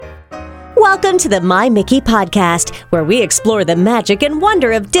Welcome to the My Mickey podcast, where we explore the magic and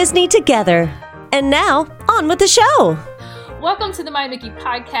wonder of Disney together. And now, on with the show. Welcome to the My Mickey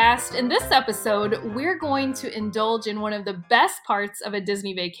podcast. In this episode, we're going to indulge in one of the best parts of a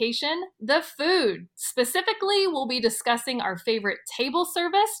Disney vacation, the food. Specifically, we'll be discussing our favorite table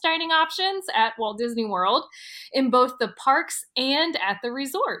service dining options at Walt Disney World in both the parks and at the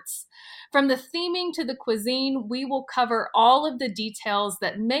resorts. From the theming to the cuisine, we will cover all of the details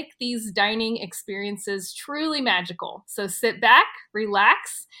that make these dining experiences truly magical. So sit back,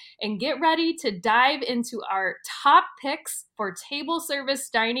 relax, and get ready to dive into our top picks for table service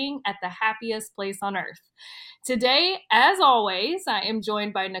dining at the happiest place on earth. Today, as always, I am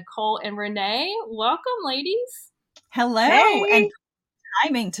joined by Nicole and Renee. Welcome, ladies. Hello. Hey. And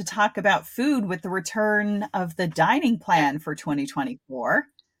timing to talk about food with the return of the dining plan for 2024.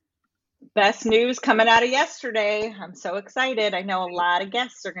 Best news coming out of yesterday. I'm so excited. I know a lot of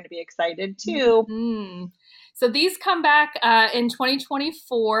guests are going to be excited too. Mm-hmm. So these come back in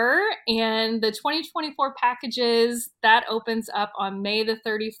 2024, and the 2024 packages, that opens up on May the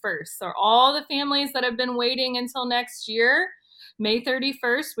 31st. So all the families that have been waiting until next year, May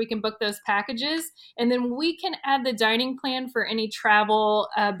 31st, we can book those packages, and then we can add the dining plan for any travel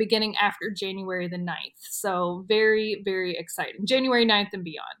beginning after January the 9th. So very, very exciting. January 9th and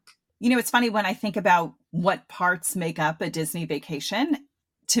beyond. You know, it's funny when I think about what parts make up a Disney vacation.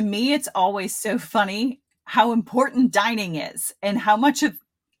 To me, it's always so funny how important dining is and how much of,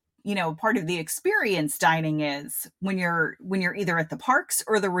 you know, part of the experience dining is when you're either at the parks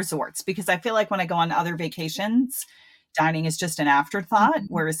or the resorts. Because I feel like when I go on other vacations, dining is just an afterthought. Mm-hmm.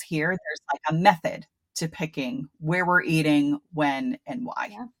 Whereas here, there's like a method to picking where we're eating, when, and why.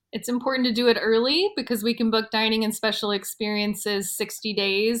 Yeah. It's important to do it early because we can book dining and special experiences 60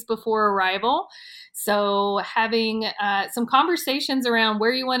 days before arrival. So having some conversations around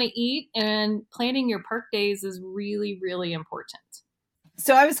where you want to eat and planning your park days is really, really important.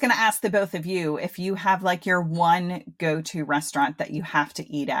 So I was going to ask the both of you if you have like your one go-to restaurant that you have to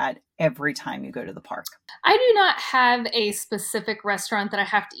eat at every time you go to the park. I do not have a specific restaurant that I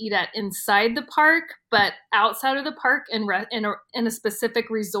have to eat at inside the park, but outside of the park in a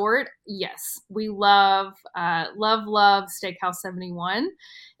specific resort, yes. We love Steakhouse 71.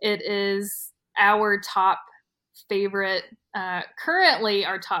 It is our top favorite, currently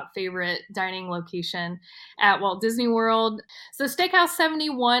our top favorite dining location at Walt Disney World. So Steakhouse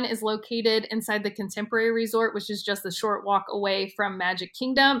 71 is located inside the Contemporary Resort, which is just a short walk away from Magic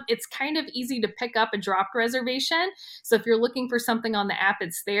Kingdom. It's kind of easy to pick up a dropped reservation. So if you're looking for something on the app,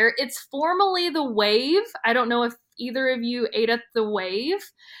 it's there. It's formerly the Wave. I don't know if either of you ate at the Wave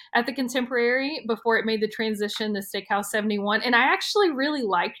at the Contemporary before it made the transition to Steakhouse 71. And I actually really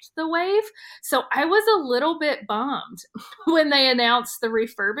liked the Wave. So I was a little bit bummed when they announced the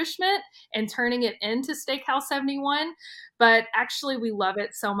refurbishment and turning it into Steakhouse 71. But actually, we love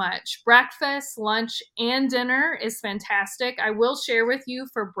it so much. Breakfast, lunch, and dinner is fantastic. I will share with you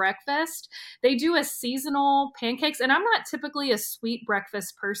for breakfast, they do a seasonal pancakes. And I'm not typically a sweet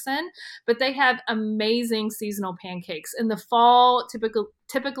breakfast person, but they have amazing seasonal pancakes. In the fall,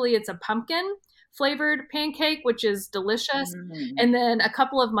 typically it's a pumpkin flavored pancake, which is delicious. Mm-hmm. And then a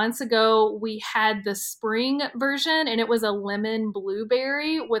couple of months ago, we had the spring version, and it was a lemon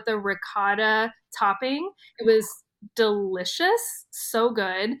blueberry with a ricotta topping. It was delicious. So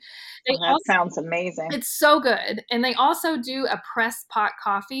good. Sounds amazing. It's so good. And they also do a pressed pot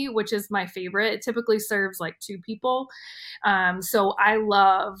coffee, which is my favorite. It typically serves like 2 people. So I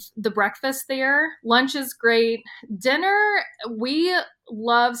love the breakfast there. Lunch is great. Dinner, we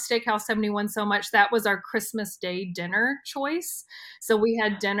love Steakhouse 71 so much. That was our Christmas Day dinner choice. So we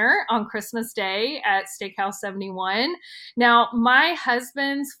had dinner on Christmas Day at Steakhouse 71. Now, my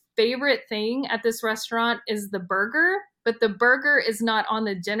husband's favorite thing at this restaurant is the burger, but the burger is not on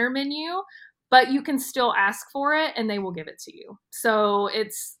the dinner menu, but you can still ask for it and they will give it to you. So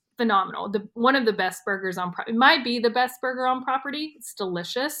it's phenomenal. One of the best burgers on property. It might be the best burger on property. It's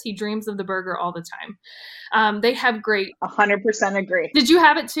delicious. He dreams of the burger all the time. They have great. 100% agree. Did you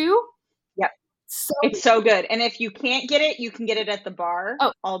have it too? Yep. It's so good. And if you can't get it, you can get it at the bar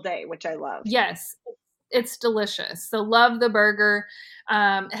all day, which I love. Yes. It's delicious. So love the burger.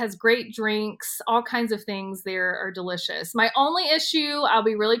 It has great drinks. All kinds of things there are delicious. My only issue, I'll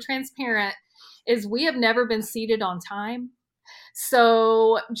be really transparent, is we have never been seated on time.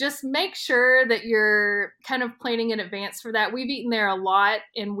 So just make sure that you're kind of planning in advance for that. We've eaten there a lot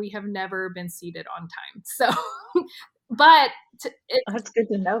and we have never been seated on time. So, but that's good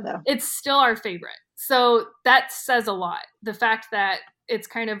to know though. It's still our favorite. So that says a lot. The fact that it's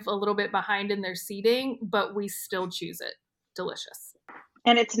kind of a little bit behind in their seating, but we still choose it. Delicious.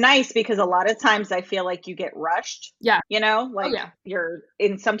 And it's nice because a lot of times I feel like you get rushed, Yeah. like yeah. you're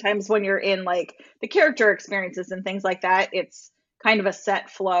in, sometimes when you're in like the character experiences and things like that, it's kind of a set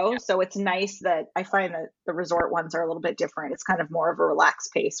flow. So it's nice that I find that the resort ones are a little bit different. It's kind of more of a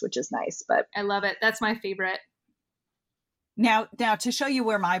relaxed pace, which is nice, but I love it. That's my favorite. Now to show you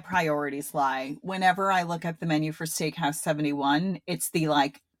where my priorities lie, whenever I look at the menu for Steakhouse 71, it's the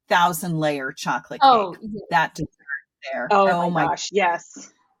like 1,000-layer chocolate Oh, cake. That dessert there. oh my gosh,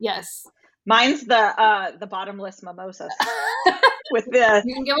 yes. yes. Mine's the bottomless mimosa with the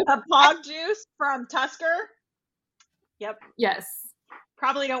You can give it. pog juice from Tusker. Yep. Yes.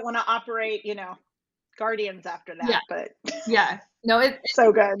 Probably don't want to operate, Guardians after that, Yeah. but Yeah. No, it's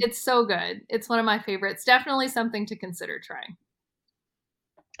so good. It's so good. It's one of my favorites. Definitely something to consider trying.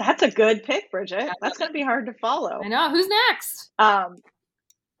 That's a good pick, Bridget. That's going to be hard to follow. I know. Who's next?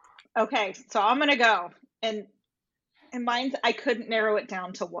 Okay, so I'm going to go. And mine's, I couldn't narrow it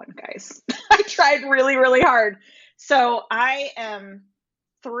down to one, guys. I tried really, really hard. So I am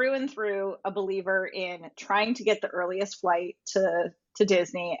through and through a believer in trying to get the earliest flight to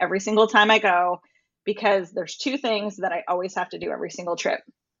Disney every single time I go, because there's two things that I always have to do every single trip.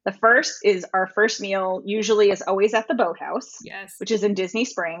 The first is our first meal usually is always at the Boathouse, Yes. which is in Disney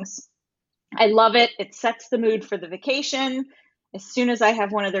Springs. I love it. It sets the mood for the vacation. As soon as I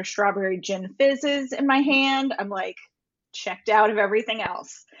have one of their strawberry gin fizzes in my hand, I'm like checked out of everything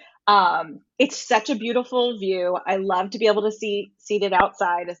else. It's such a beautiful view. I love to be able to seat it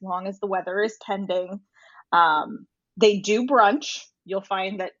outside as long as the weather is pending. They do brunch. You'll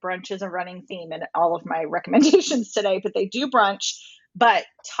find that brunch is a running theme in all of my recommendations today, but they do brunch. But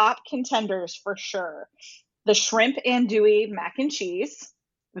top contenders for sure. The shrimp andouille mac and cheese,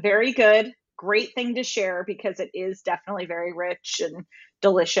 very good. Great thing to share because it is definitely very rich and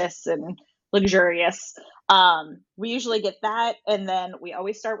delicious and luxurious. We usually get that, and then we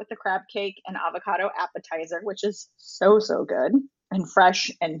always start with the crab cake and avocado appetizer, which is so good and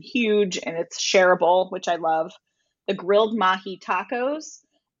fresh and huge, and it's shareable, which I love. The grilled mahi tacos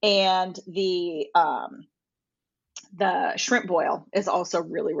and the shrimp boil is also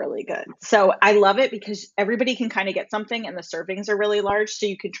really, really good. So I love it because everybody can kind of get something, and the servings are really large, so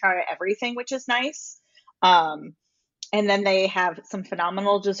you can try everything, which is nice. And then they have some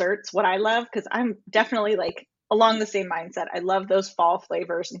phenomenal desserts. What I love, because I'm definitely like along the same mindset, I love those fall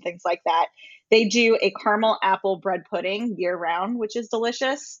flavors and things like that. They do a caramel apple bread pudding year round, which is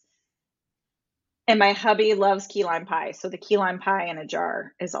delicious. And my hubby loves key lime pie. So the key lime pie in a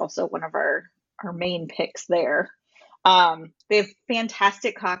jar is also one of our main picks there. They have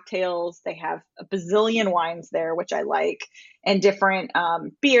fantastic cocktails. They have a bazillion wines there, which I like, and different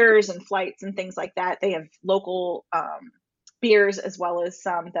beers and flights and things like that. They have local beers as well as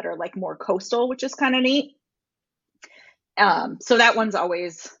some that are like more coastal, which is kind of neat. So that one's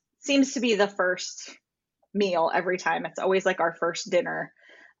always seems to be the first meal every time. It's always like our first dinner.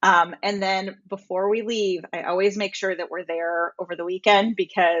 And then before we leave, I always make sure that we're there over the weekend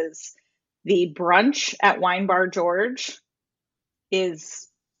because the brunch at Wine Bar George is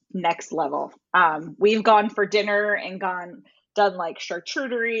next level. We've gone for dinner and done like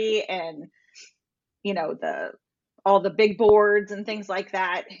charcuterie and, all the big boards and things like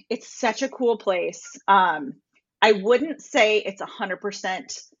that. It's such a cool place. I wouldn't say it's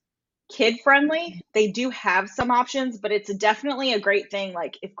 100% kid friendly. They do have some options, but it's definitely a great thing.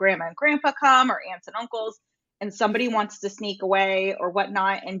 Like if grandma and grandpa come or aunts and uncles and somebody wants to sneak away or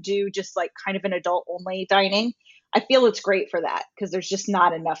whatnot and do just like kind of an adult only dining, I feel it's great for that because there's just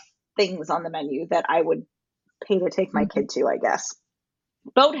not enough things on the menu that I would pay to take my kid to, I guess.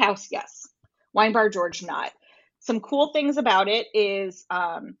 Boathouse, yes. Wine Bar George, not. Some cool things about it is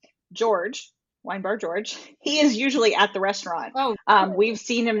George, Wine Bar George, he is usually at the restaurant. Oh, we've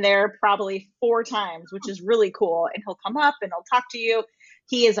seen him there probably 4 times, which is really cool. And he'll come up and he'll talk to you.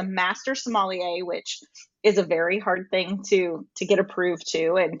 He is a master sommelier, which is a very hard thing to get approved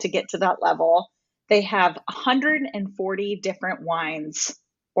to and to get to that level. They have 140 different wines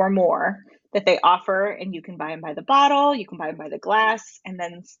or more that they offer, and you can buy them by the bottle, you can buy them by the glass. And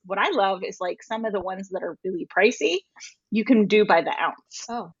then what I love is like some of the ones that are really pricey, you can do by the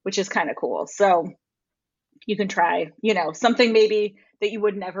ounce, which is kind of cool. So you can try, something maybe that you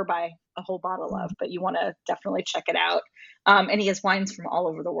would never buy a whole bottle of, but you want to definitely check it out. And he has wines from all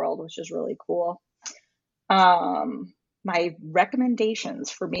over the world, which is really cool. My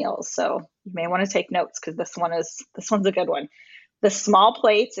recommendations for meals. So you may want to take notes because this one's a good one. The small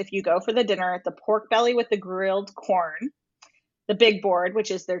plates, if you go for the dinner, the pork belly with the grilled corn, the big board, which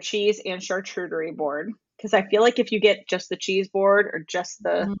is their cheese and charcuterie board. Because I feel like if you get just the cheese board or just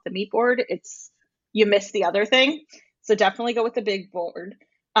the meat board, you miss the other thing. So definitely go with the big board.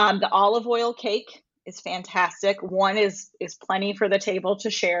 The olive oil cake is fantastic. One is plenty for the table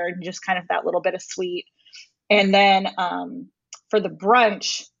to share, and just kind of that little bit of sweet. And then for the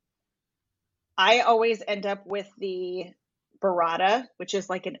brunch, I always end up with the burrata, which is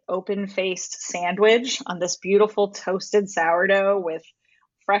like an open-faced sandwich on this beautiful toasted sourdough with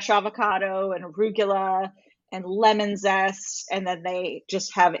fresh avocado and arugula and lemon zest. And then they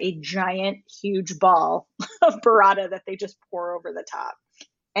just have a giant, huge ball of burrata that they just pour over the top.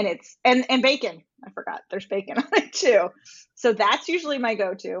 And it's and bacon. I forgot there's bacon on it too. So that's usually my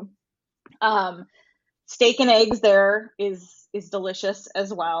go-to. Steak and eggs there is delicious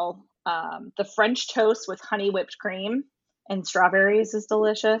as well. The French toast with honey whipped cream and strawberries is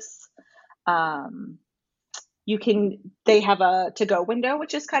delicious. They have a to-go window,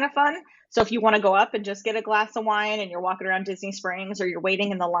 which is kind of fun. So if you want to go up and just get a glass of wine and you're walking around Disney Springs, or you're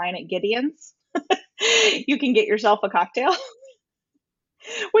waiting in the line at Gideon's, you can get yourself a cocktail,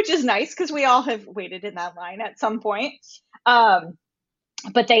 which is nice because we all have waited in that line at some point.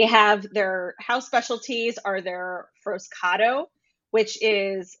 But they have their house specialties are their froscato, which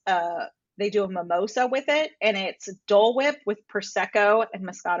is they do a mimosa with it, and it's Dole Whip with Prosecco and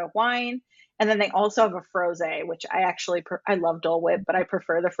Moscato wine. And then they also have a frosé, which I actually I love Dole Whip, but I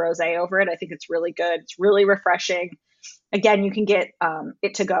prefer the frosé over it. I think it's really good. It's really refreshing. Again, you can get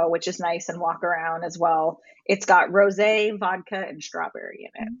it to go, which is nice, and walk around as well. It's got rosé, vodka, and strawberry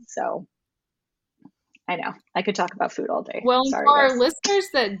in it. So I know I could talk about food all day. Well, sorry, for our guys. listeners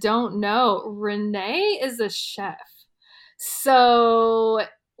that don't know, Renee is a chef. So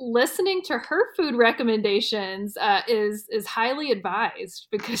listening to her food recommendations is highly advised,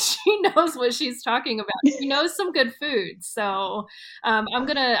 because she knows what she's talking about. She knows some good food. So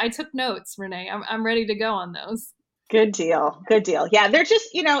I took notes, Renee. I'm ready to go on those. Good deal. Good deal. Yeah, they're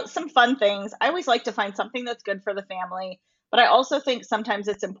just, some fun things. I always like to find something that's good for the family, but I also think sometimes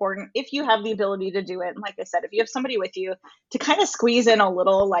it's important, if you have the ability to do it. And like I said, if you have somebody with you, to kind of squeeze in a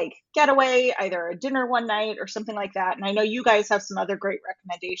little like getaway, either a dinner one night or something like that. And I know you guys have some other great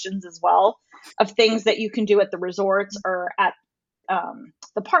recommendations as well of things that you can do at the resorts or at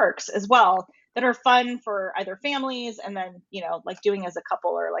the parks as well, that are fun for either families, and then, like doing as a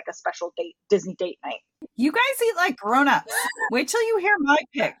couple, or like a special Disney date night. You guys eat like grown-ups. Wait till you hear my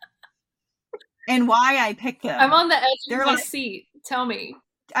pick and why I picked them. I'm on the edge of my seat. Tell me.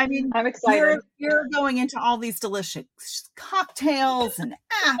 I mean, I'm excited. You're going into all these delicious cocktails and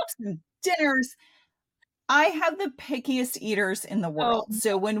apps and dinners. I have the pickiest eaters in the world. Oh.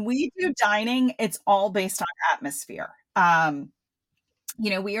 So when we do dining, it's all based on atmosphere.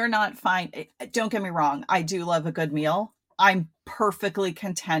 We are not fine. Don't get me wrong. I do love a good meal. I'm perfectly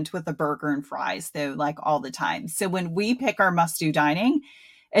content with a burger and fries, though, like all the time. So when we pick our must-do dining,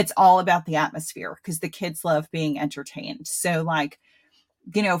 it's all about the atmosphere, because the kids love being entertained. So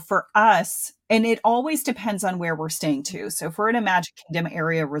for us, and it always depends on where we're staying too. So if we're at a Magic Kingdom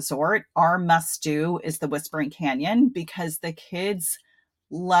area resort, our must-do is the Whispering Canyon, because the kids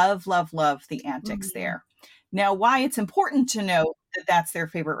love, love, love the antics there. Now, why it's important to know that that's their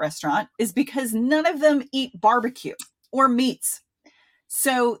favorite restaurant is because none of them eat barbecue or meats.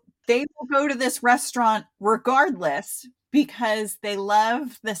 So they will go to this restaurant regardless, because they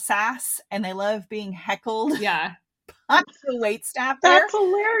love the sass and they love being heckled. Yeah. By the wait staff there. That's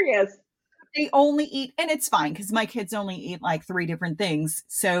hilarious. They only eat, and it's fine because my kids only eat like 3 different things.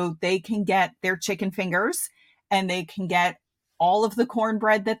 So they can get their chicken fingers, and they can get all of the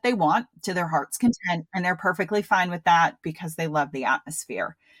cornbread that they want to their heart's content. And they're perfectly fine with that because they love the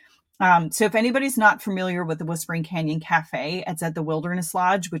atmosphere. So if anybody's not familiar with the Whispering Canyon Cafe, it's at the Wilderness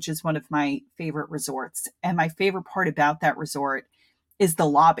Lodge, which is one of my favorite resorts. And my favorite part about that resort is the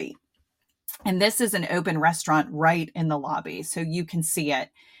lobby. And this is an open restaurant right in the lobby, so you can see it.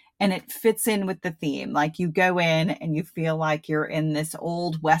 And it fits in with the theme. Like, you go in and you feel like you're in this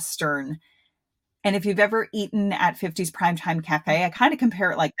old Western. And if you've ever eaten at 50's Primetime Cafe, I kind of compare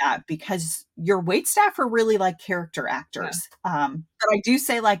it like that, because your waitstaff are really like character actors. Yeah. But I do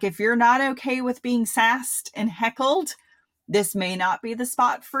say, like, if you're not okay with being sassed and heckled, this may not be the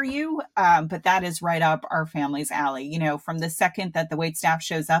spot for you. But that is right up our family's alley. From the second that the waitstaff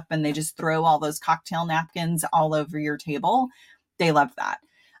shows up and they just throw all those cocktail napkins all over your table, they love that.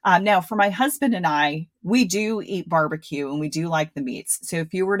 Now, for my husband and I, we do eat barbecue and we do like the meats. So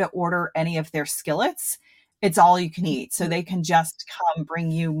if you were to order any of their skillets, it's all you can eat. So they can just come bring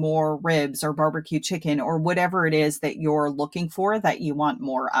you more ribs or barbecue chicken or whatever it is that you're looking for that you want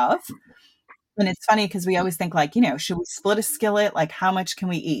more of. And it's funny because we always think like, should we split a skillet? Like, how much can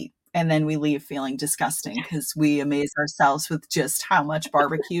we eat? And then we leave feeling disgusting because we amaze ourselves with just how much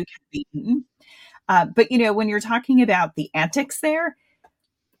barbecue can be eaten. But, when you're talking about the antics there,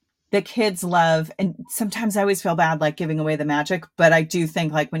 the kids love, and sometimes I always feel bad like giving away the magic, but I do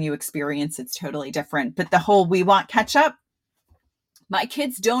think like when you experience, it's totally different. But the whole we want ketchup, my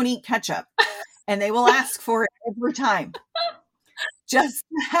kids don't eat ketchup and they will ask for it every time. Just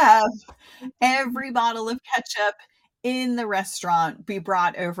to have every bottle of ketchup in the restaurant be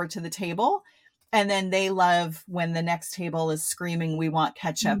brought over to the table. And then they love when the next table is screaming, we want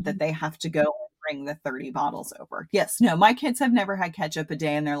ketchup, that they have to go and bring the 30 bottles over. Yes, no, my kids have never had ketchup a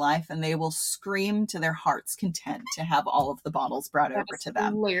day in their life, and they will scream to their heart's content to have all of the bottles brought over to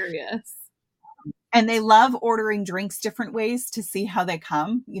them. Hilarious. And they love ordering drinks different ways to see how they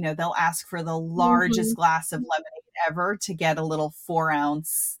come. They'll ask for the largest glass of lemonade ever to get a little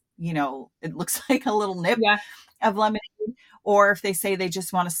 4-ounce, it looks like a little nip of lemonade. Or if they say they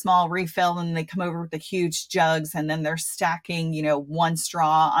just want a small refill and they come over with the huge jugs and then they're stacking, one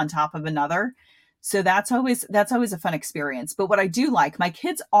straw on top of another. So that's always a fun experience. But what I do like, my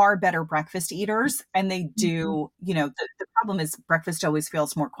kids are better breakfast eaters, and they do, the problem is breakfast always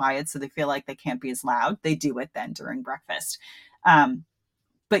feels more quiet. So they feel like they can't be as loud. They do it then during breakfast.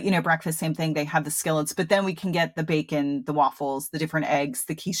 But, breakfast, same thing. They have the skillets, but then we can get the bacon, the waffles, the different eggs,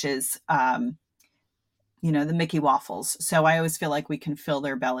 the quiches, the Mickey waffles. So I always feel like we can fill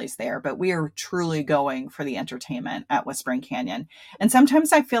their bellies there, but we are truly going for the entertainment at Whispering Canyon. And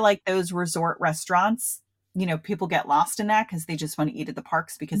sometimes I feel like those resort restaurants, people get lost in that because they just want to eat at the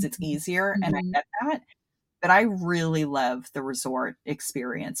parks because it's easier. And I get that. But I really love the resort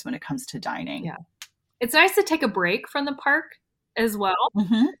experience when it comes to dining. Yeah. It's nice to take a break from the park as well.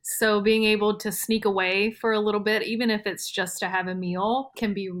 So being able to sneak away for a little bit, even if it's just to have a meal,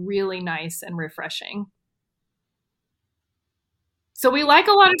 can be really nice and refreshing. So we like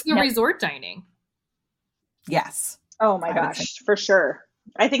a lot of the resort dining. Yes. Oh my gosh, for sure.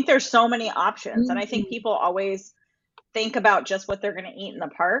 I think there's so many options. And I think people always think about just what they're going to eat in the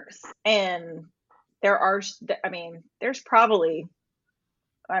parks. And there's probably,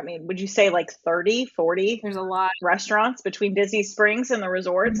 would you say like 30, 40 There's a lot restaurants between Disney Springs and the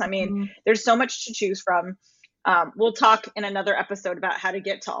resorts? There's so much to choose from. We'll talk in another episode about how to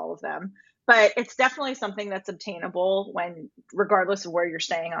get to all of them. But it's definitely something that's obtainable regardless of where you're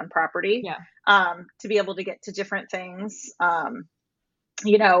staying on property, to be able to get to different things, and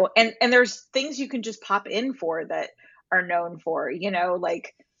there's things you can just pop in for that are known for,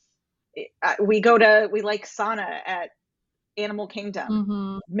 like we like sauna at Animal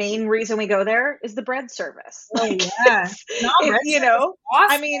Kingdom. Main reason we go there is the bread service. Oh, yeah.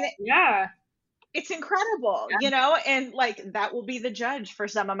 Awesome. Yeah. It's incredible, and like that will be the judge for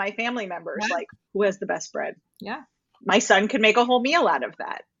some of my family members, like who has the best bread. Yeah. My son could make a whole meal out of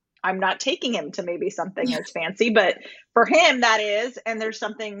that. I'm not taking him to maybe something as fancy, but for him that is, and there's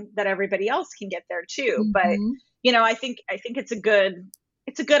something that everybody else can get there too. But, I think it's a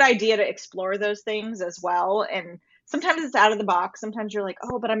good idea to explore those things as well. And sometimes it's out of the box. Sometimes you're like,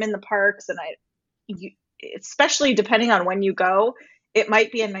 oh, but I'm in the parks, and especially depending on when you go, it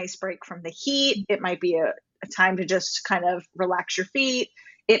might be a nice break from the heat. It might be a time to just kind of relax your feet.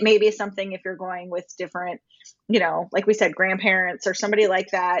 It may be something if you're going with different, like we said, grandparents or somebody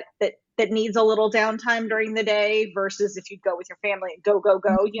like that needs a little downtime during the day versus if you go with your family and go,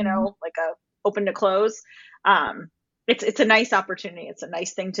 like a open to close. It's a nice opportunity. It's a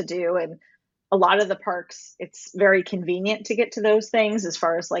nice thing to do. And a lot of the parks, it's very convenient to get to those things as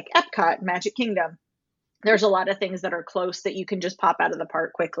far as like Epcot, Magic Kingdom. There's a lot of things that are close that you can just pop out of the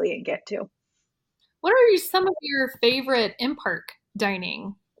park quickly and get to. What are some of your favorite in-park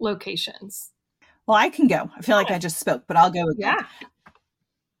dining locations? Well, I can go. I feel like I just spoke, but I'll go again. Yeah.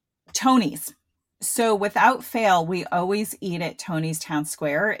 Tony's. So without fail, we always eat at Tony's Town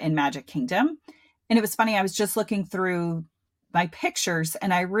Square in Magic Kingdom. And it was funny. I was just looking through my pictures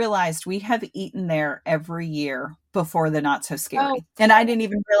and I realized we have eaten there every year before the Not So Scary. Oh. And I didn't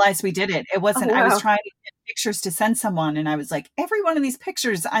even realize we did it. It wasn't, Oh, wow. I was trying to get pictures to send someone and I was like, every one of these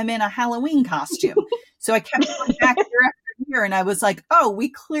pictures, I'm in a Halloween costume. So I kept going back year after year and I was like, oh, we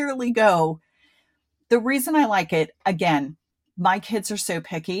clearly go. The reason I like it, again, my kids are so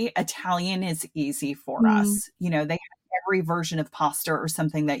picky. Italian is easy for us. They have every version of pasta or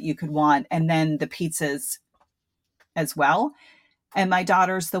something that you could want. And then the pizzas as well. And my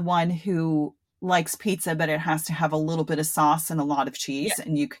daughter's the one who likes pizza, but it has to have a little bit of sauce and a lot of cheese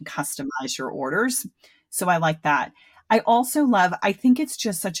and you can customize your orders. So I like that. I also I think it's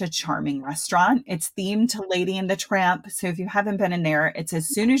just such a charming restaurant. It's themed to Lady and the Tramp. So if you haven't been in there, it's as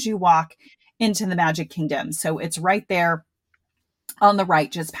soon as you walk into the Magic Kingdom. So it's right there on the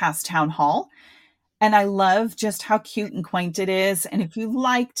right, just past Town Hall. And I love just how cute and quaint it is. And if you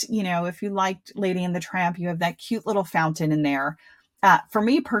liked, Lady and the Tramp, you have that cute little fountain in there. For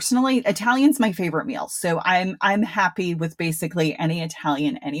me personally, Italian's my favorite meal. So I'm happy with basically any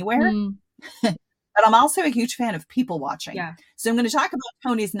Italian anywhere. Mm, But I'm also a huge fan of people watching. yeah. So I'm going to talk about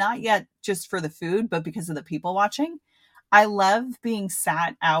Tony's not yet just for the food, but because of the people watching. I love being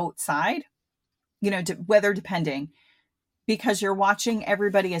sat outside, weather depending, because you're watching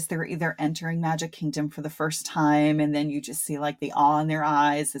everybody as they're either entering Magic Kingdom for the first time, and then you just see like the awe in their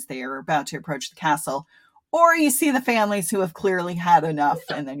eyes as they are about to approach the castle, or you see the families who have clearly had enough,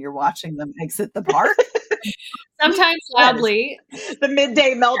 and then you're watching them exit the park. Sometimes loudly. The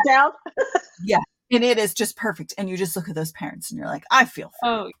midday meltdown. Yeah. And it is just perfect. And you just look at those parents and you're like, I feel for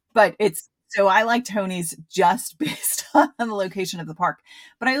you. Oh, But so I like Tony's just based on the location of the park.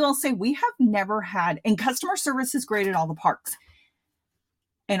 But I will say we have never had, and customer service is great at all the parks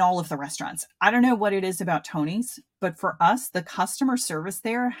and all of the restaurants. I don't know what it is about Tony's, but for us, the customer service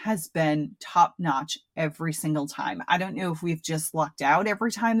there has been top notch every single time. I don't know if we've just lucked out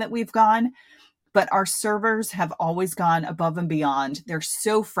every time that we've gone, but our servers have always gone above and beyond. They're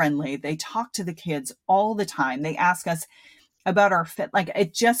so friendly. They talk to the kids all the time. They ask us about our fit. Like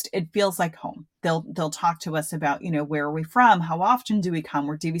it feels like home. They'll talk to us about, where are we from? How often do we come?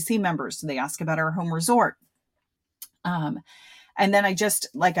 We're DVC members. So they ask about our home resort. And then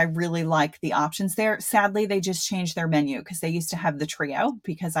I really like the options there. Sadly, they just changed their menu because they used to have the trio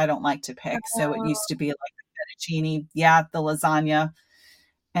because I don't like to pick. So it used to be like the fettuccine, the lasagna,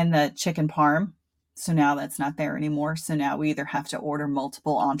 and the chicken parm. So now that's not there anymore. So now we either have to order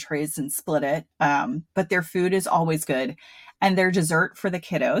multiple entrees and split it. But their food is always good. And their dessert for the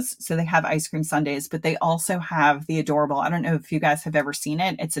kiddos. So they have ice cream sundaes, but they also have the adorable, I don't know if you guys have ever seen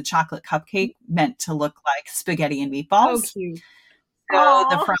it. It's a chocolate cupcake meant to look like spaghetti and meatballs. so cute. So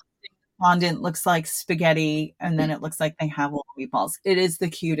the fondant looks like spaghetti, and then it looks like they have little meatballs. It is the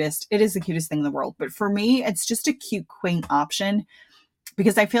cutest. It is the cutest thing in the world. But for me, it's just a cute, quaint option.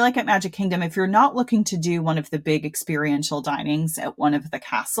 Because I feel like at Magic Kingdom, if you're not looking to do one of the big experiential dinings at one of the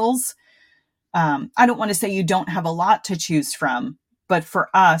castles, I don't want to say you don't have a lot to choose from, but for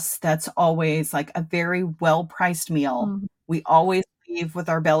us, that's always like a very well-priced meal. Mm. We always leave with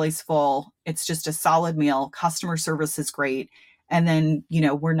our bellies full. It's just a solid meal. Customer service is great. And then,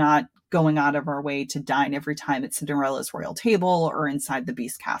 we're not going out of our way to dine every time at Cinderella's Royal Table or inside the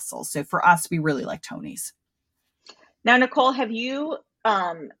Beast Castle. So for us, we really like Tony's. Now, Nicole, have you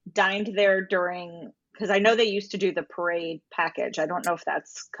dined there during, because I know they used to do the parade package. I don't know if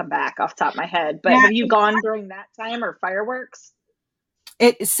that's come back off the top of my head, but have you gone during that time or fireworks?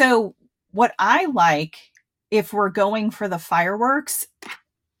 So what I like, if we're going for the fireworks,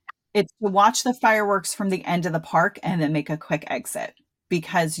 it's to watch the fireworks from the end of the park and then make a quick exit,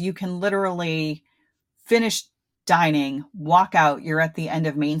 because you can literally finish dining, walk out, you're at the end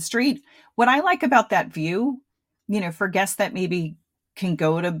of Main Street. What I like about that view, for guests that maybe can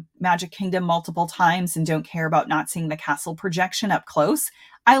go to Magic Kingdom multiple times and don't care about not seeing the castle projection up close,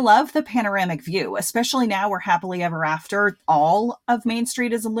 I love the panoramic view, especially now we're happily ever after. All of Main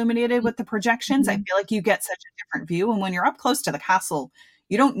Street is illuminated with the projections. Mm-hmm. I feel like you get such a different view. And when you're up close to the castle,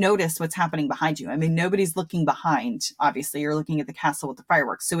 you don't notice what's happening behind you. I mean, nobody's looking behind. Obviously, you're looking at the castle with the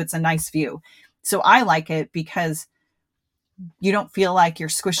fireworks. So it's a nice view. So I like it because you don't feel like you're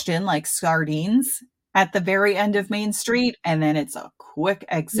squished in like sardines at the very end of Main Street. And then it's a quick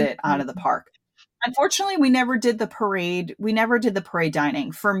exit out of the park. Unfortunately, we never did the parade. We never did the parade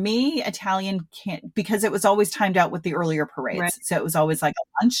dining. For me, Italian can't, because it was always timed out with the earlier parades. Right. So it was always like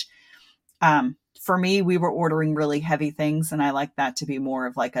a lunch. For me, we were ordering really heavy things, and I like that to be more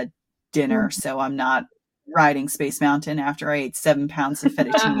of like a dinner. Mm-hmm. So I'm not riding Space Mountain after I ate 7 pounds of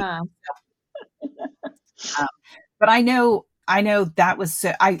fettuccine. But I know that was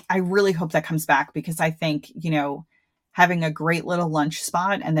so, I really hope that comes back, because I think, having a great little lunch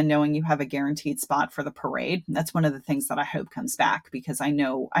spot and then knowing you have a guaranteed spot for the parade, that's one of the things that I hope comes back, because I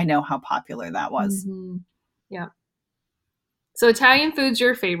know how popular that was. Mm-hmm. Yeah. So Italian food's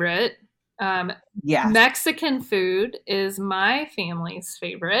your favorite. Yeah. Mexican food is my family's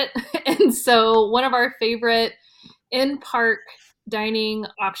favorite. And so one of our favorite in-park dining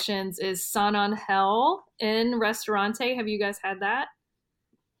options is San Angel in Restaurante. Have you guys had that?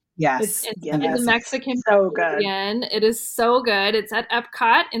 Yes. It's in the Mexican so pavilion. Good. It is so good. It's at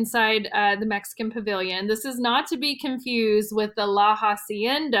Epcot inside the Mexican pavilion. This is not to be confused with the La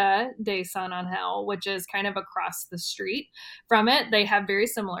Hacienda de San Angel, which is kind of across the street from it. They have very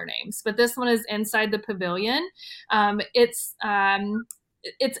similar names, but this one is inside the pavilion. It's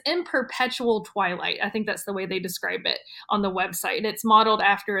it's in perpetual twilight. I think that's the way they describe it on the website. It's modeled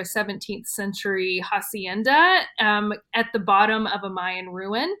after a 17th century hacienda at the bottom of a Mayan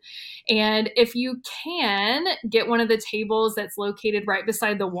ruin. And if you can get one of the tables that's located right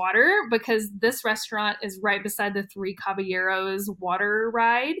beside the water, because this restaurant is right beside the Three Caballeros water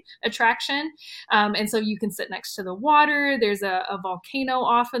ride attraction. And so you can sit next to the water. There's a volcano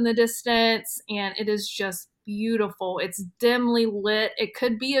off in the distance, and it is just beautiful. It's dimly lit. It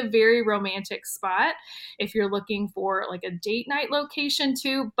could be a very romantic spot if you're looking for like a date night location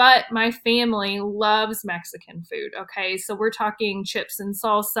too, but my family loves Mexican food. Okay. So we're talking chips and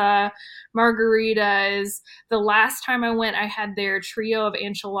salsa, margaritas. The last time I went, I had their trio of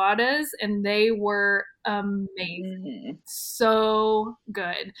enchiladas and they were amazing. So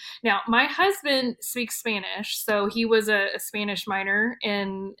good. Now, my husband speaks Spanish, so he was a Spanish minor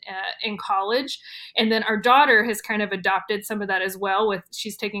in college, and then our daughter has kind of adopted some of that as well.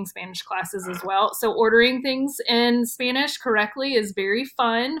 She's taking Spanish classes as well. So ordering things in Spanish correctly is very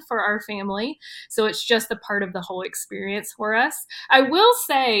fun for our family. So it's just a part of the whole experience for us. I will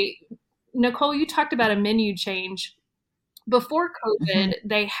say, Nicole, you talked about a menu change. Before COVID,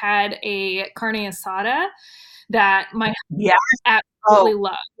 they had a carne asada that my husband absolutely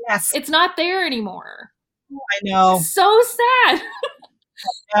loved. Yes. It's not there anymore. I know. So sad.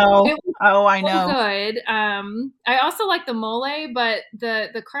 I know. Good. I also like the mole, but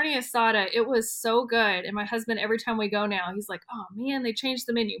the carne asada, it was so good. And my husband, every time we go now, he's like, oh man, they changed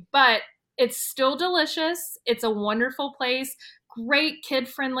the menu. But it's still delicious. It's a wonderful place. Great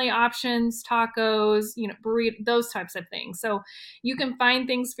kid-friendly options, tacos, burrito, those types of things. So you can find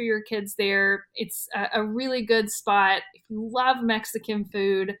things for your kids there. It's a really good spot. If you love Mexican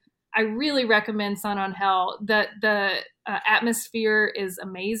food, I really recommend San Angel. The atmosphere is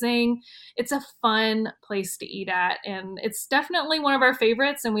amazing. It's a fun place to eat at, and it's definitely one of our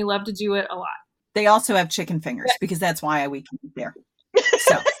favorites, and we love to do it a lot. They also have chicken fingers because that's why we can eat there.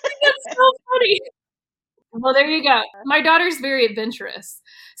 So that's so funny. Well, there you go. My daughter's very adventurous.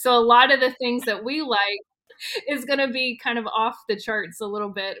 So a lot of the things that we like is going to be kind of off the charts a little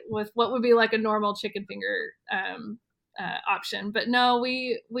bit with what would be like a normal chicken finger option. But no,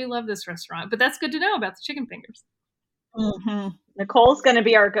 we love this restaurant. But that's good to know about the chicken fingers. Mm-hmm. Nicole's going to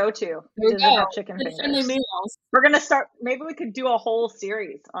be our go-to. Chicken fingers. Meals. We're going to start. Maybe we could do a whole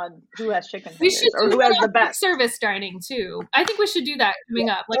series on who has chicken fingers or who has the best. Service dining too. I think we should do that coming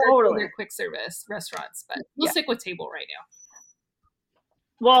up, like other quick service restaurants. But we'll stick with table right now.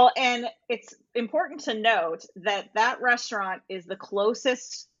 Well, and it's important to note that restaurant is the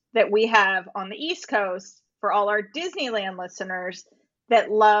closest that we have on the East Coast for all our Disneyland listeners that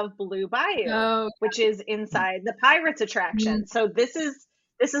love Blue Bayou, which is inside the Pirates attraction. So this is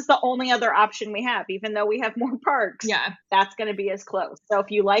the only other option we have, even though we have more parks. Yeah, that's going to be as close. So if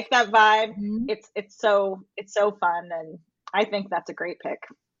you like that vibe, it's so fun, and I think that's a great pick.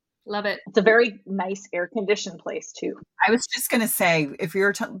 Love it. It's a very nice air-conditioned place too. I was just going to say, if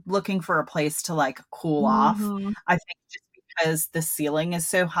you're looking for a place to like cool off, I think just because the ceiling is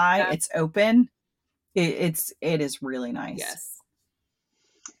so high, it's open. It is really nice. Yes.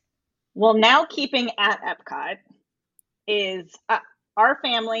 Well, now keeping at Epcot is our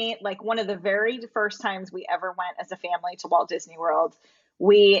family, like one of the very first times we ever went as a family to Walt Disney World.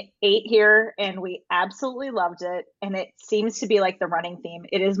 We ate here and we absolutely loved it. And it seems to be like the running theme.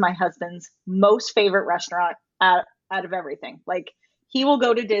 It is my husband's most favorite restaurant out of everything. Like he will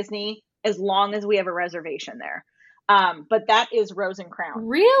go to Disney as long as we have a reservation there. But that is Rose and Crown.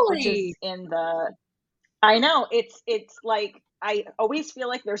 Really? Which is I know it's like, I always feel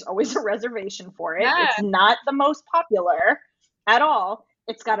like there's always a reservation for it. Yeah. It's not the most popular at all.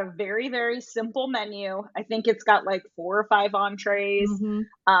 It's got a very, very simple menu. I think it's got like 4 or 5 entrees.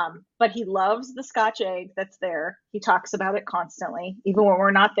 But he loves the Scotch egg that's there. He talks about it constantly, even when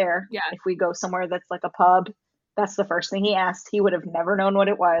we're not there. Yeah. If we go somewhere that's like a pub, that's the first thing he asked. He would have never known what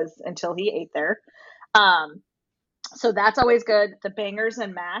it was until he ate there. So that's always good. The bangers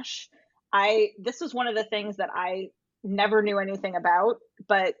and mash. This was one of the things that I never knew anything about,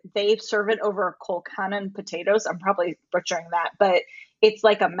 but they serve it over colcanon potatoes. I'm probably butchering that, but it's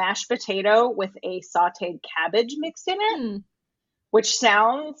like a mashed potato with a sauteed cabbage mixed in it, which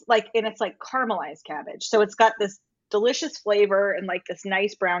sounds like, and it's like caramelized cabbage. So it's got this delicious flavor and like this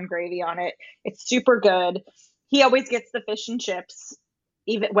nice brown gravy on it. It's super good. He always gets the fish and chips,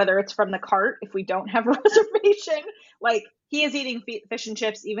 even whether it's from the cart, if we don't have a reservation. Like he is eating fish and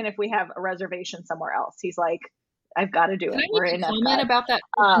chips, even if we have a reservation somewhere else. He's like, I've got to do it. We're in comment about that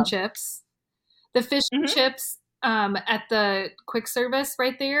fish and chips. The fish and chips at the quick service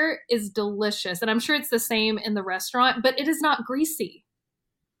right there is delicious. And I'm sure it's the same in the restaurant, but it is not greasy.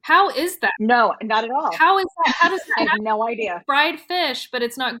 How is that? No, not at all. How is that? How does I that have no idea. fried fish, but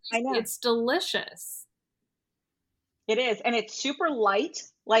it's not I know. it's delicious. It is, and it's super light.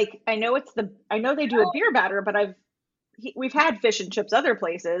 Like I know they do a beer batter, but we've had fish and chips other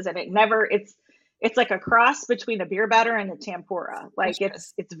places, and it's like a cross between a beer batter and a tempura. Like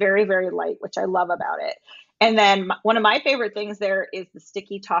it's very, very light, which I love about it. And then one of my favorite things there is the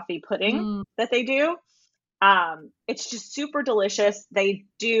sticky toffee pudding that they do. It's just super delicious. They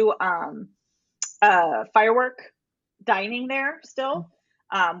do firework dining there still,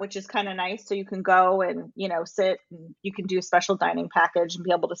 which is kind of nice. So you can go and, sit, and you can do a special dining package and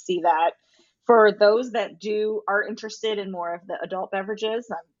be able to see that. For those that are interested in more of the adult beverages,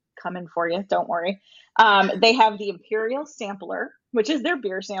 I'm coming for you. Don't worry. They have the Imperial Sampler, which is their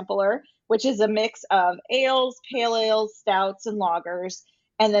beer sampler, which is a mix of ales, pale ales, stouts, and lagers.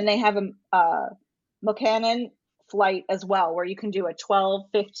 And then they have a Buchanan flight as well, where you can do a 12,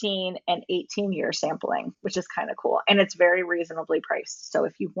 15, and 18-year sampling, which is kind of cool. And it's very reasonably priced. So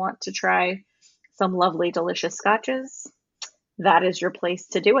if you want to try some lovely, delicious scotches, that is your place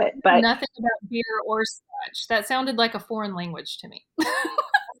to do it. But nothing about beer or scotch. That sounded like a foreign language to me. I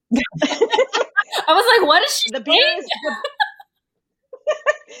was like, what is she saying?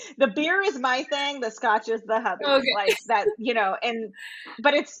 The beer is my thing. The scotch is the hubby. Okay. Like that,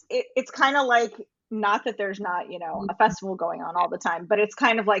 but it's kind of like, not that there's not, a festival going on all the time, but it's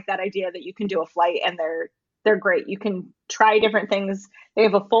kind of like that idea that you can do a flight and they're great. You can try different things. They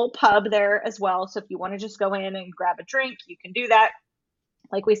have a full pub there as well. So if you want to just go in and grab a drink, you can do that.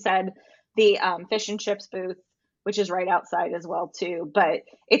 Like we said, the fish and chips booth, which is right outside as well too. But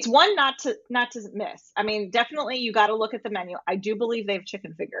it's one not to miss. I mean, definitely you got to look at the menu. I do believe they have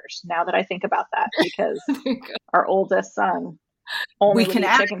chicken fingers now that I think about that, because our oldest son only would eat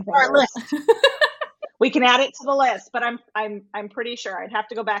chicken fingers. We can add it to the list, but I'm pretty sure I'd have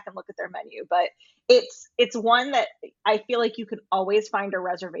to go back and look at their menu. But it's one that I feel like you could always find a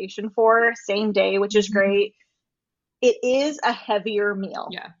reservation for same day, which is great. It is a heavier meal.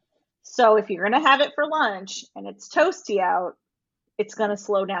 Yeah. So if you're going to have it for lunch and it's toasty out, it's going to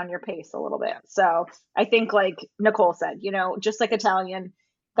slow down your pace a little bit. So I think, like Nicole said, just like Italian,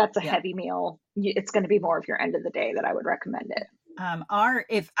 that's a heavy meal. It's going to be more of your end of the day that I would recommend it.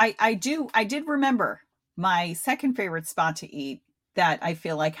 I did remember my second favorite spot to eat that I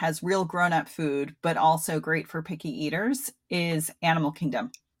feel like has real grown-up food, but also great for picky eaters, is Animal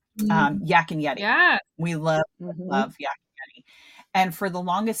Kingdom. Yak and Yeti. Yeah. We love Yak and Yeti. And for the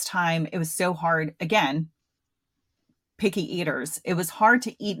longest time, it was so hard. Again, picky eaters, it was hard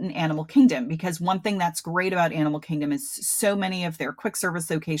to eat in Animal Kingdom, because one thing that's great about Animal Kingdom is so many of their quick service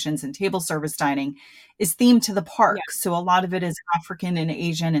locations and table service dining is themed to the park. Yeah. So a lot of it is African and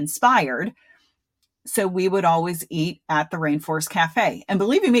Asian inspired. So we would always eat at the Rainforest Cafe. And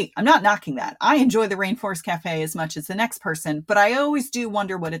believe you me, I'm not knocking that. I enjoy the Rainforest Cafe as much as the next person, but I always do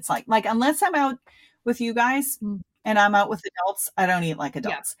wonder what it's like. Like, unless I'm out with you guys and I'm out with adults, I don't eat like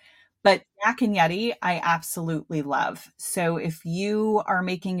adults. Yeah. But Yak and Yeti, I absolutely love. So if you are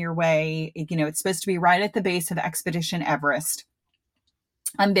making your way, it's supposed to be right at the base of Expedition Everest.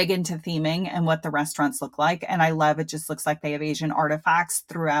 I'm big into theming and what the restaurants look like. And I love it. Just looks like they have Asian artifacts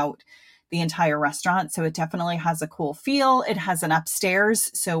throughout the entire restaurant. So it definitely has a cool feel. It has an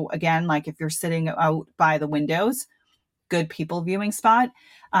upstairs. So again, like if you're sitting out by the windows, good people viewing spot.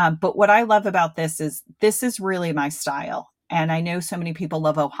 But what I love about this is really my style. And I know so many people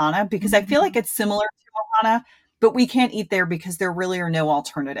love Ohana because I feel like it's similar to Ohana, but we can't eat there because there really are no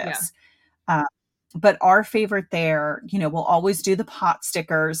alternatives. Yeah. But our favorite there, we'll always do the pot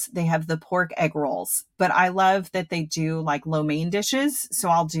stickers. They have the pork egg rolls, but I love that they do like lo mein dishes. So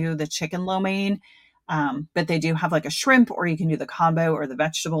I'll do the chicken lo mein, but they do have like a shrimp, or you can do the combo or the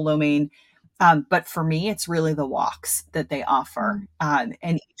vegetable lo mein. But for me, it's really the woks that they offer. And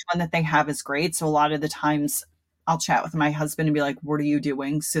each one that they have is great. So a lot of the times I'll chat with my husband and be like, what are you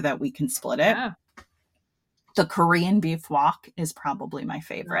doing, so that we can split it? Yeah. The Korean beef wok is probably my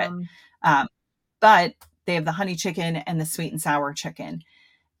favorite. But they have the honey chicken and the sweet and sour chicken.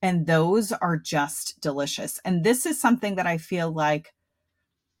 And those are just delicious. And this is something that I feel like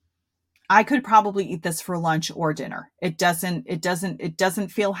I could probably eat this for lunch or dinner. It doesn't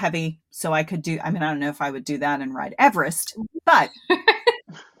feel heavy. So I don't know if I would do that and ride Everest, but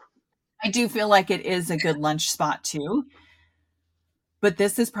I do feel like it is a good lunch spot too. But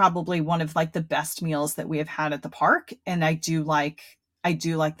this is probably one of like the best meals that we have had at the park. And I do like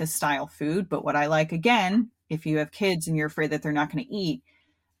this style food. But what I like, again, if you have kids and you're afraid that they're not going to eat,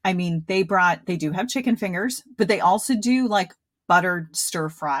 I mean, they do have chicken fingers, but they also do like buttered stir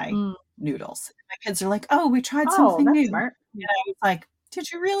fry noodles. My kids are like, oh, we tried something new. Smart. And I was like,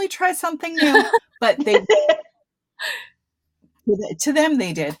 did you really try something new? But they, to them,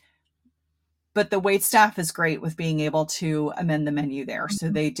 they did. But the wait staff is great with being able to amend the menu there. So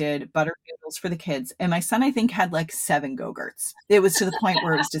they did buttered noodles for the kids. And my son, I think, had like 7 Go-Gurts. It was to the point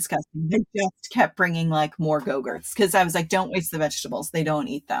where it was disgusting. They just kept bringing like more Go-Gurts because I was like, don't waste the vegetables. They don't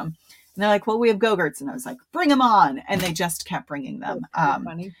eat them. And they're like, well, we have Go-Gurts. And I was like, bring them on. And they just kept bringing them.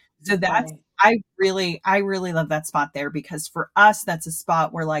 Funny. So that's, I really love that spot there because for us, that's a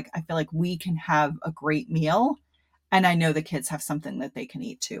spot where like, I feel like we can have a great meal. And I know the kids have something that they can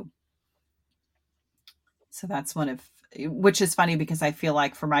eat too. So that's which is funny because I feel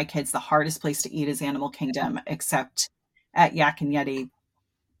like for my kids, the hardest place to eat is Animal Kingdom, except at Yak and Yeti.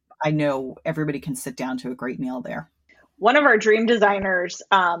 I know everybody can sit down to a great meal there. One of our dream designers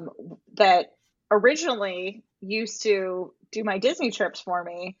that originally used to do my Disney trips for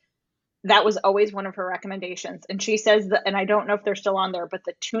me, that was always one of her recommendations. And she says that, and I don't know if they're still on there, but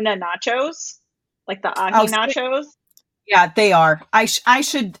the tuna nachos, like the ahi nachos. Yeah, they are. I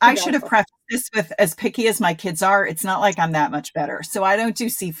should have prefaced this with, as picky as my kids are, it's not like I'm that much better. So I don't do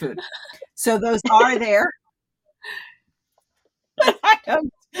seafood. So those are there. But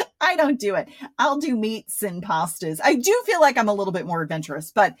I don't do it. I'll do meats and pastas. I do feel like I'm a little bit more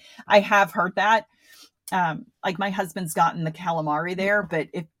adventurous, but I have heard that. Like my husband's gotten the calamari there, but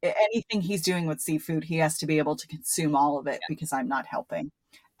if anything he's doing with seafood, he has to be able to consume all of it because I'm not helping.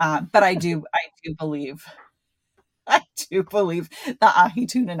 But I do believe the ahi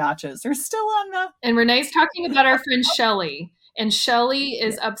tuna nachos are still on the. And Renee's talking about our friend Shelly. And Shelly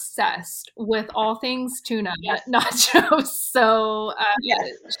is obsessed with all things tuna nachos. So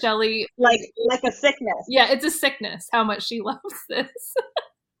Shelly, like a sickness. Yeah, it's a sickness how much she loves this.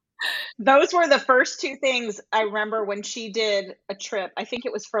 Those were the first 2 things I remember when she did a trip. I think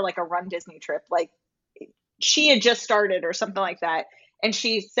it was for like a Run Disney trip. Like she had just started or something like that. And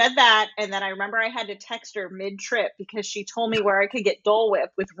she said that. And then I remember I had to text her mid-trip because she told me where I could get Dole Whip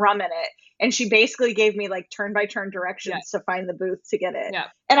with rum in it. And she basically gave me like turn-by-turn directions to find the booth to get it. Yeah.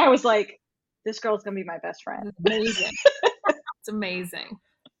 And I was like, this girl's going to be my best friend. Amazing. It's amazing.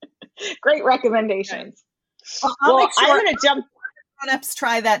 Great recommendations. Okay. Well, I'm going to jump. Grown-ups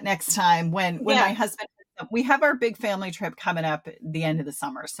try that next time when my husband, we have our big family trip coming up at the end of the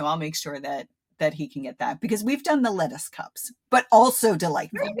summer. So I'll make sure that he can get that because we've done the lettuce cups, but also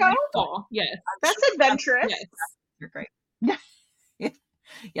delightful. There you go. Oh, yes. That's adventurous. Yes. You're great.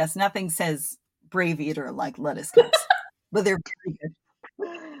 Yes. Nothing says brave eater like lettuce cups, but they're pretty good.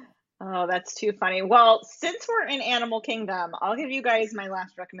 Oh, that's too funny. Well, since we're in Animal Kingdom, I'll give you guys my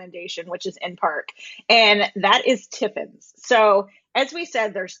last recommendation, which is in park, and that is Tiffin's. So as we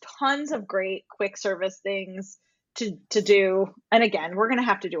said, there's tons of great quick service things to do. And again, we're going to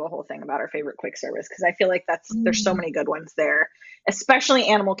have to do a whole thing about our favorite quick service because I feel like there's so many good ones there, especially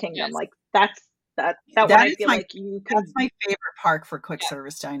Animal Kingdom. Yes. Like that one I feel like you can. That's my favorite park for quick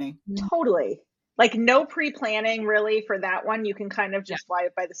service dining. Totally. Like no pre-planning really for that one. You can kind of just fly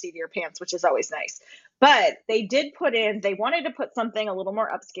it by the seat of your pants, which is always nice. But they wanted to put something a little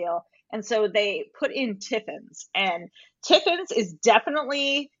more upscale. And so they put in Tiffin's, and Tiffin's is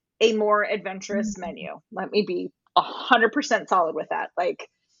definitely a more adventurous menu. Let me be 100% solid with that. Like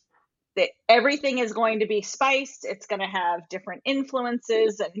everything is going to be spiced. It's going to have different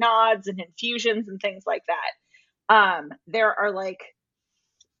influences and nods and infusions and things like that. There are like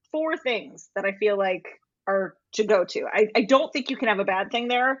 4 things that I feel like are to go to. I don't think you can have a bad thing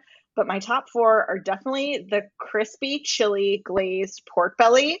there, but my top 4 are definitely the crispy chili glazed pork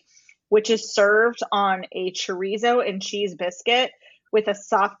belly, which is served on a chorizo and cheese biscuit with a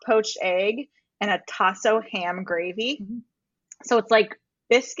soft poached egg and a tasso ham gravy. Mm-hmm. So it's like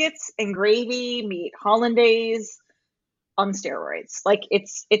biscuits and gravy meet hollandaise on steroids. Like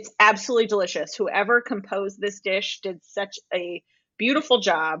it's absolutely delicious. Whoever composed this dish did such a beautiful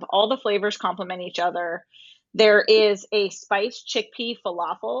job. All the flavors complement each other. There is a spiced chickpea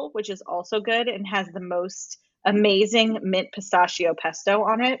falafel, which is also good and has the most amazing mint pistachio pesto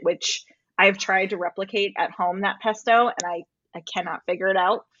on it, which I've tried to replicate at home, that pesto, and I cannot figure it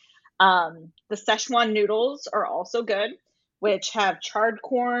out. The Szechuan noodles are also good, which have charred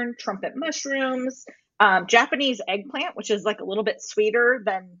corn, trumpet mushrooms, Japanese eggplant, which is like a little bit sweeter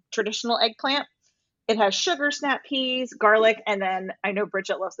than traditional eggplant. It has sugar snap peas, garlic, and then I know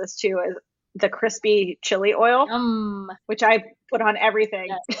Bridget loves this too, is the crispy chili oil, which I put on everything.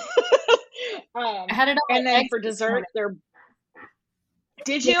 Yes. I had it on and then for dessert,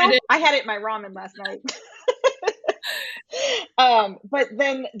 Did you? I had it in my ramen last night. But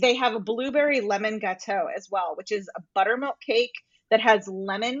then they have a blueberry lemon gâteau as well, which is a buttermilk cake that has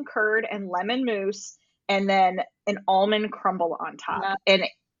lemon curd and lemon mousse and then an almond crumble on top. Yeah. And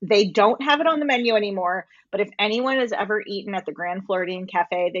they don't have it on the menu anymore, but if anyone has ever eaten at the Grand Floridian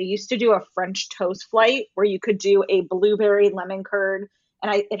Cafe, they used to do a French toast flight where you could do a blueberry lemon curd,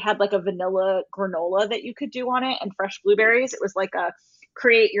 and it had like a vanilla granola that you could do on it and fresh blueberries. It was like a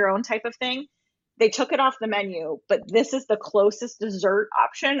create your own type of thing. They took it off the menu, but this is the closest dessert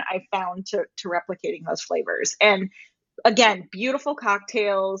option I found to replicating those flavors. And again, beautiful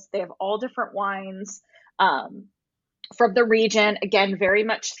cocktails. They have all different wines. From the region, again, very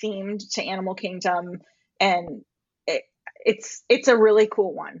much themed to Animal Kingdom, and it's a really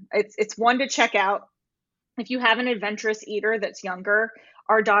cool one. It's one to check out if you have an adventurous eater that's younger.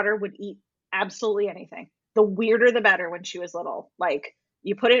 Our daughter would eat absolutely anything. The weirder, the better. When she was little, like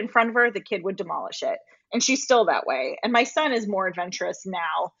you put it in front of her, the kid would demolish it, and she's still that way. And my son is more adventurous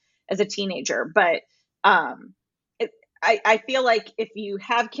now as a teenager, but I feel like if you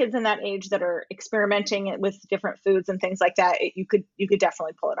have kids in that age that are experimenting with different foods and things like that, you could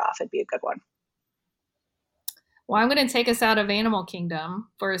definitely pull it off. It'd be a good one. Well, I'm going to take us out of Animal Kingdom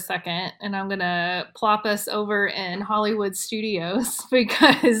for a second, and I'm going to plop us over in Hollywood Studios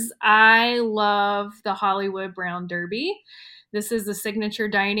because I love the Hollywood Brown Derby. This is the signature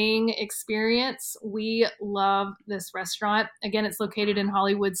dining experience. We love this restaurant. Again, it's located in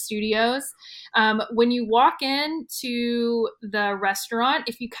Hollywood Studios. When you walk into the restaurant,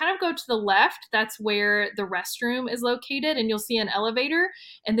 if you kind of go to the left, that's where the restroom is located, and you'll see an elevator,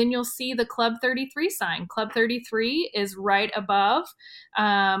 and then you'll see the Club 33 sign. Club 33 is right above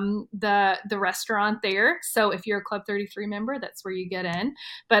the restaurant there. So if you're a Club 33 member, that's where you get in.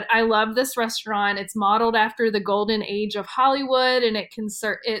 But I love this restaurant. It's modeled after the golden age of Hollywood, and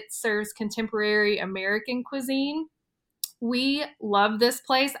it serves contemporary American cuisine. We love this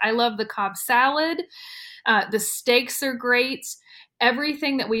place. I love the Cobb salad. The steaks are great.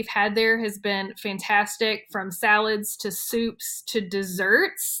 Everything that we've had there has been fantastic, from salads to soups to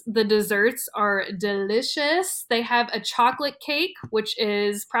desserts. The desserts are delicious. They have a chocolate cake, which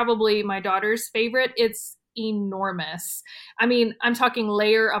is probably my daughter's favorite. It's enormous. I mean, I'm talking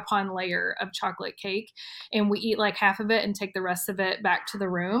layer upon layer of chocolate cake, and we eat like half of it and take the rest of it back to the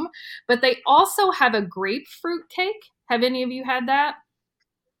room. But they also have a grapefruit cake. Have any of you had that?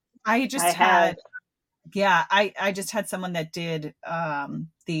 I just had someone that did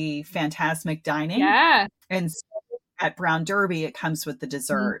the Phantasmic Dining. Yeah. And so at Brown Derby, it comes with the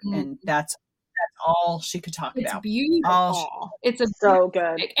dessert, and that's all she could talk about. It's beautiful. It's so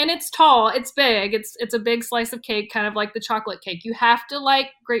good. Cake. And it's tall. It's big. It's a big slice of cake, kind of like the chocolate cake. You have to like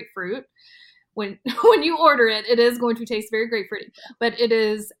grapefruit. When you order it, it is going to taste very grapefruity, but it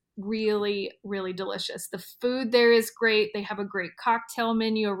is really, really delicious. The food there is great. They have a great cocktail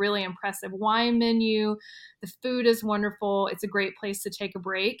menu, a really impressive wine menu. The food is wonderful. It's a great place to take a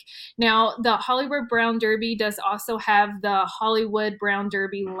break. Now, the Hollywood Brown Derby does also have the Hollywood Brown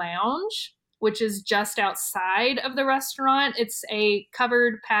Derby Lounge, which is just outside of the restaurant. It's a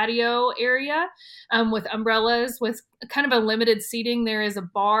covered patio area with umbrellas, with kind of a limited seating. There is a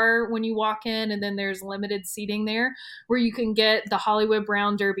bar when you walk in, and then there's limited seating there where you can get the Hollywood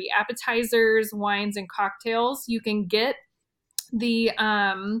Brown Derby appetizers, wines, and cocktails. You can get the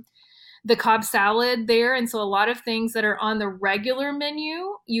Cobb salad there. And so a lot of things that are on the regular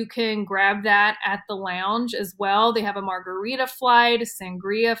menu, you can grab that at the lounge as well. They have a margarita flight, a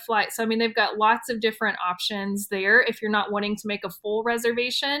sangria flight. So, I mean, they've got lots of different options there. If you're not wanting to make a full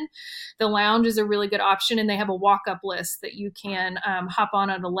reservation, the lounge is a really good option. And they have a walk-up list that you can hop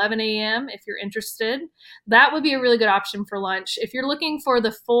on at 11 a.m. if you're interested. That would be a really good option for lunch. If you're looking for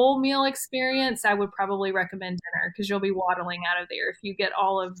the full meal experience, I would probably recommend dinner, because you'll be waddling out of there if you get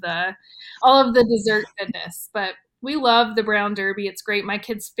all of the dessert goodness. But we love the Brown Derby. It's great. My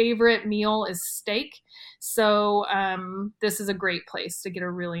kid's favorite meal is steak. So this is a great place to get a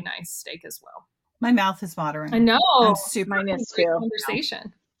really nice steak as well. My mouth is watering. I know. I'm super Mine is too.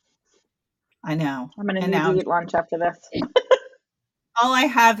 Conversation. I know. I'm going to need to eat lunch after this. All I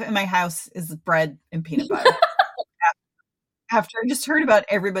have in my house is bread and peanut butter. After I just heard about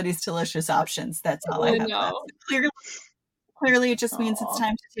everybody's delicious options, that's all I have left. Clearly, it just means it's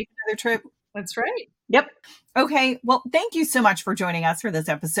time to take another trip. That's right. Yep. Okay. Well, thank you so much for joining us for this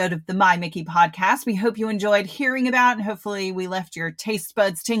episode of the My Mickey podcast. We hope you enjoyed hearing about, and hopefully we left your taste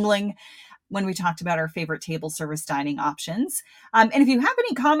buds tingling when we talked about our favorite table service dining options. And if you have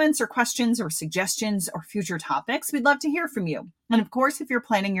any comments or questions or suggestions or future topics, we'd love to hear from you. And of course, if you're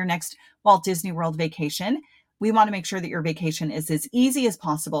planning your next Walt Disney World vacation, we want to make sure that your vacation is as easy as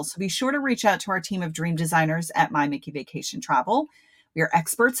possible. So be sure to reach out to our team of dream designers at My Mickey Vacation Travel. We are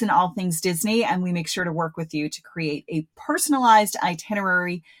experts in all things Disney, and we make sure to work with you to create a personalized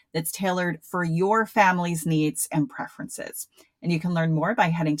itinerary that's tailored for your family's needs and preferences. And you can learn more by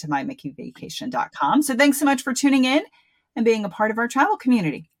heading to mymickeyvacation.com. So thanks so much for tuning in and being a part of our travel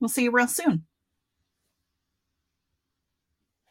community. We'll see you real soon.